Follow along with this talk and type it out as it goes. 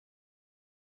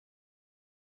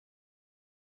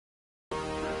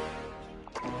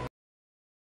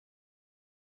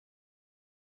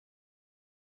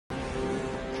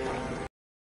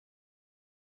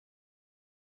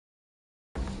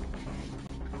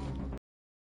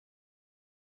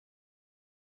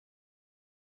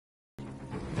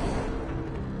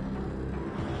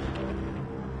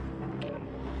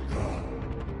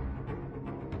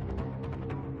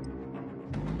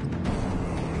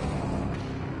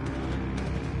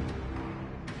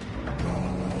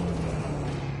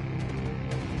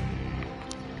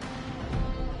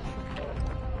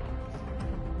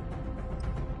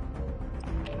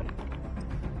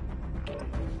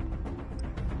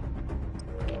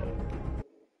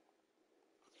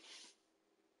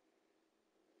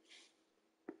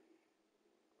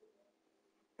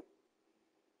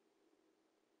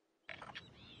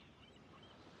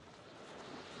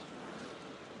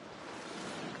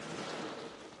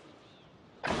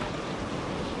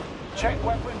Check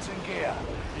weapons and gear.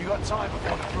 You got time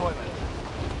before deployment.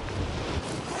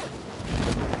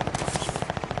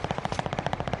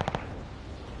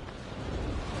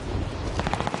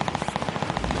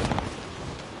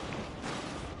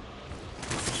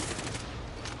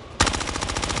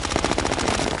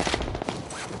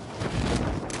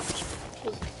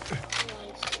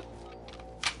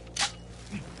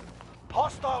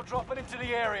 Hostile dropping into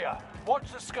the area.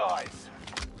 Watch the skies.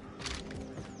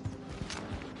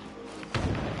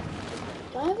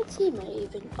 Do I have a teammate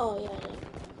even? Oh yeah, yeah.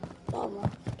 Bottom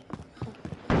left.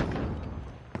 I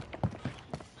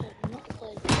have not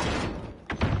played this.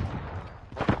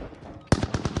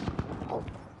 Oh.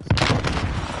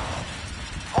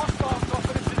 Hostile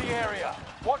dropping into the area.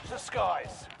 Watch the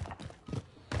skies.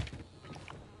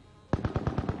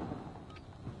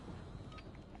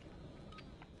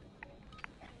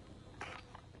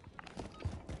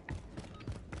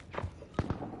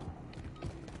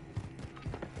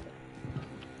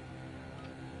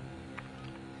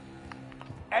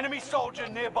 Enemy soldier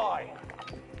nearby.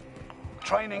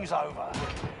 Training's over.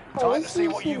 Time to see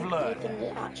what you've learned. In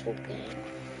the actual game.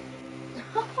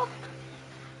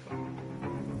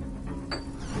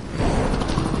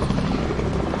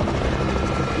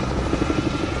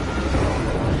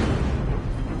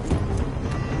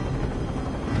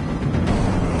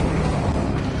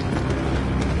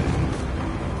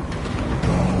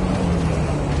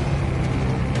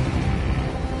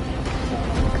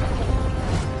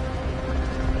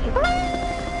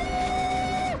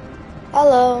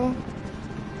 Hello.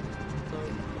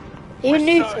 Are you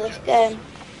new to this game?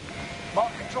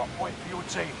 Mark a drop point for your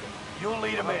team. You'll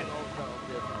lead them in.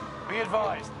 Be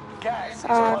advised, gas is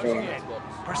closing in.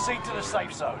 Proceed to the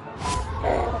safe zone.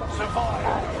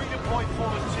 Survive, redeploy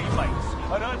fallen teammates,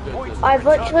 and earn points. I've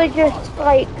literally just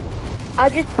I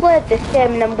just played this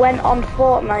game and then went on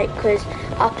Fortnite because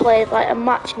I played like a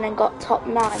match and then got top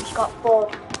 9, got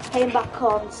bored, came back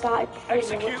on, started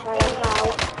streaming, which I am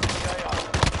now.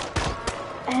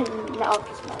 And now I've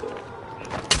just made it.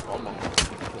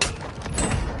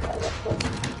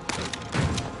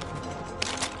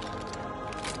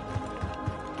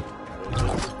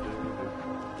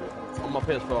 On my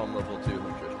PS4 I'm level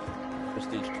 200.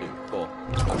 Prestige 2, 4.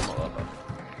 That's not that bad.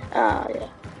 Ah, yeah.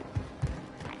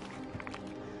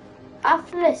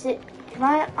 After this, can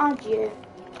I add you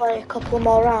play a couple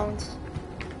more rounds?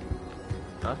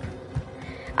 Huh?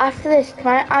 After this, can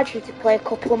I add you to play a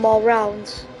couple more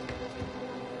rounds?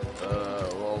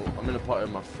 Well, I'm in a party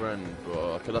with my friend,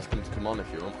 but I could ask him to come on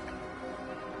if you want.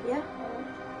 Yeah.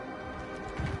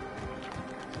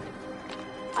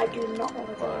 I do not want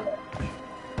to do it.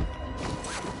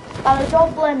 And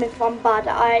don't blame me if I'm bad.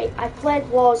 I played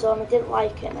Warzone, I didn't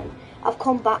like it, and I've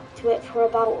come back to it for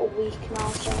about a week now,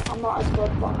 so I'm not as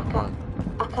good, but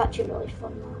I catch it really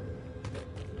fun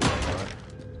now. Alright.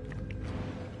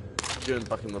 Going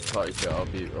back in the party chat, I'll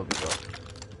be back.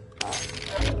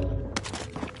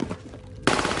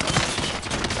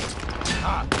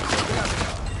 Ah,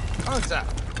 contact.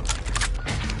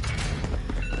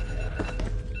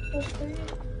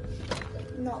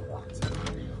 Not that.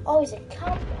 Oh, he's a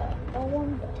camper. No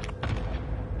wonder.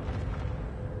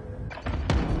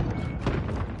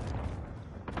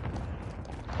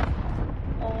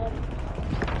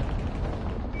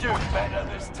 Do better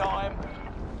this time.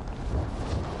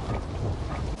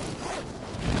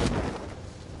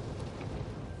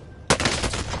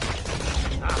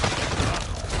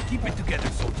 Keep it together,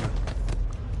 soldier.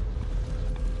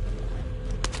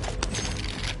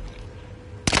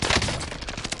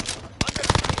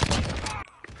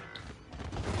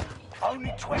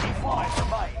 Only 25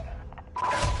 remain.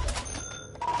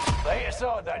 They hit us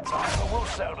hard that time, but we'll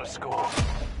settle the score.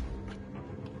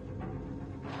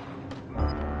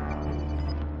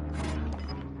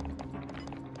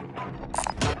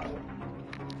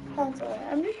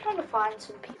 I'm just trying to find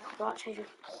some people who actually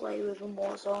just play with in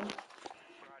Warzone.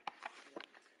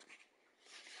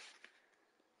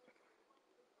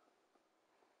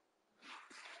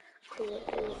 Because it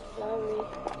is very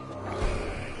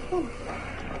fun.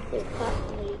 They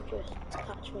practically just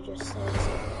catch me just saying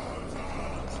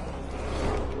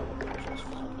just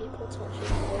 5 people touching the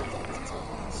whole 10 to 10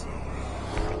 minutes.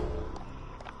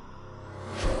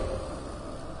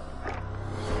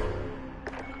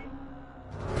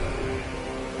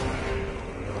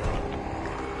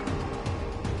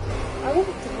 I want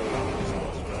to do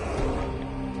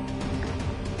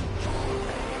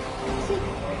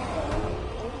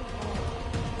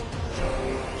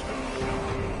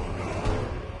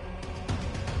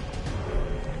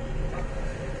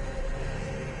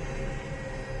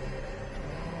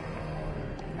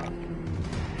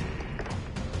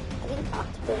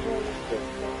activate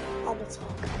on the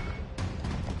top.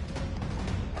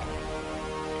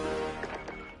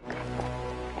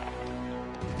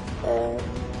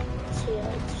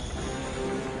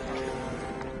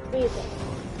 Breathing.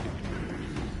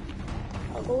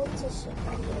 I'll go into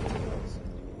second.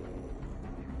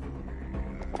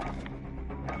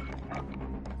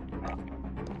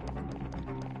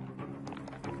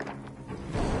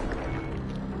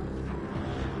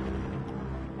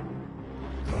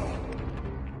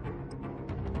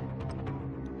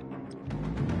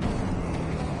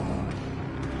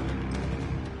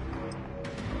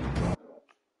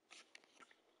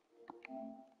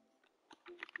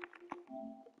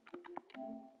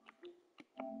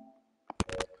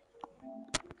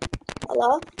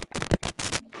 Hello?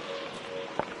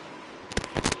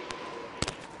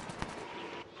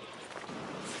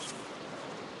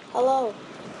 Hello?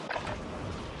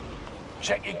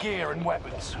 Check your gear and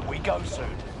weapons. We go soon.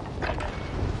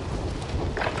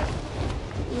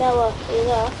 Miller, are you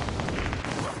there?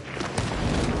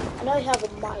 I know you have a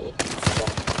mic.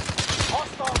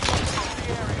 Hostile dropping into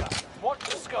the area. Watch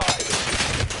the sky.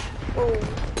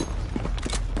 Oh.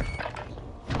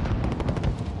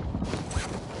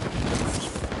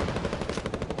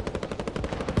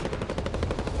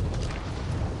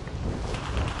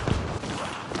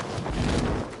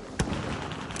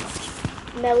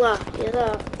 Miller, you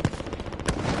there?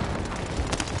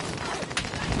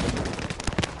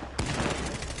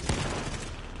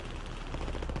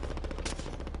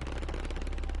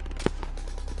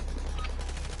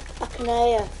 I can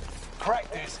hear you.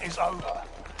 Practice is over.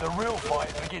 The real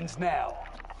fight begins now.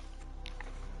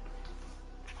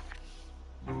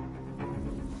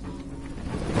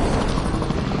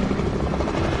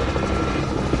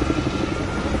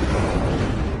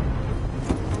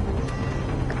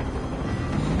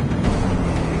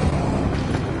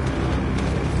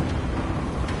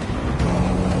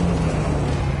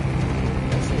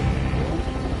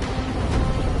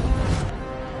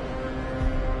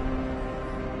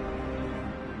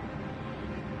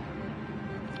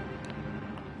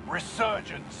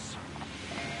 Resurgence.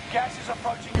 Gas is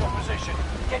approaching your position.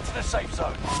 Get to the safe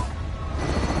zone.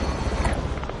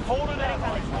 Fallen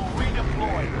allies will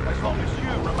redeploy as long as you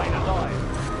remain alive.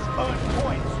 Earn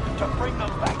points to bring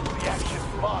them back to the action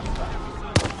faster.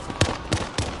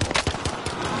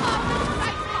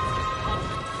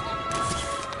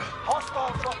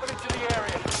 Hostile dropping into the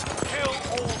area. Kill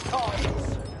all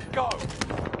targets. Go.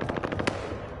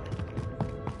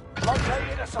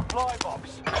 Located a supply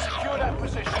box. Secure that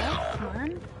position.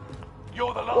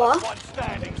 You're the last one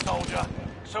standing, soldier.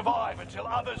 Survive until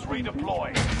others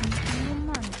redeploy.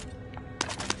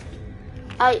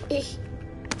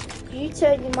 You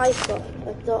turn your mic off.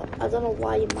 I don't know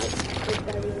why your mic's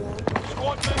very low.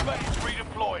 Squad member is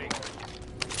redeploying.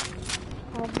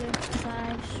 Obvious because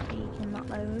I'm speaking that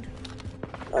loud.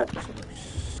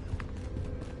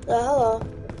 Hello.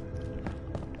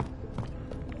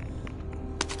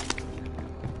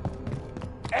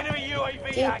 Enemy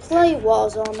UAV Do you active. play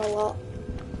Warzone a lot?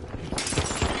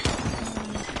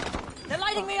 They're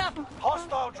lighting me up!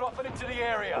 Hostile dropping into the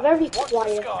area. Very Watch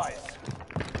quiet. the skies.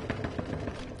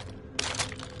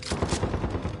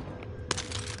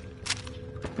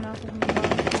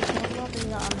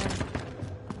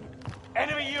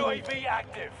 Enemy UAV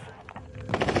active.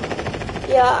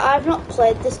 Yeah, I've not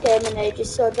played this game in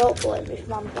ages, so don't blame me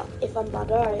if I'm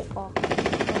bad, alright?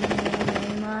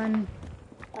 Man.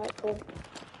 Alright, cool.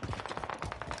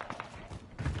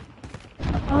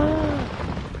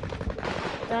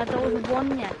 There was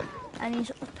one yet, and he's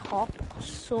at the top. I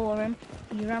saw him.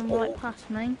 He ran right past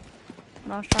me,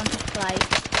 and I was trying to play.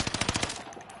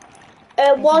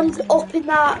 One's up in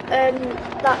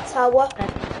that tower.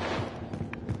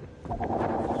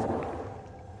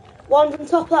 One's on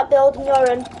top of that building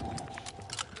you're in.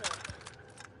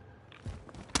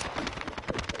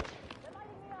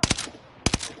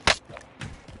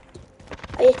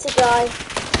 I hit a guy.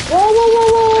 Whoa, whoa,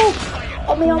 whoa,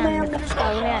 whoa! On me, on me, on me.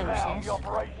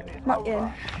 Not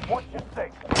you. Watch your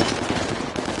six.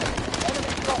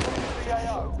 Enemy dropping into the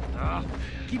AO.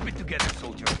 Keep it together,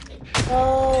 soldier.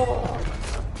 Oh,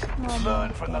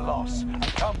 Learn from the loss.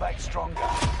 Come back stronger.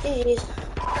 jeez.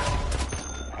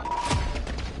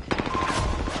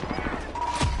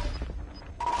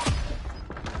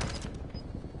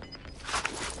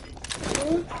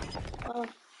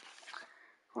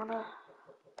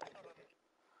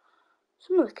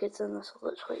 Some of the kids in this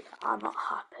literally are not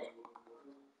happy.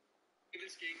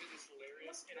 This game is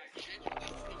hilarious, and I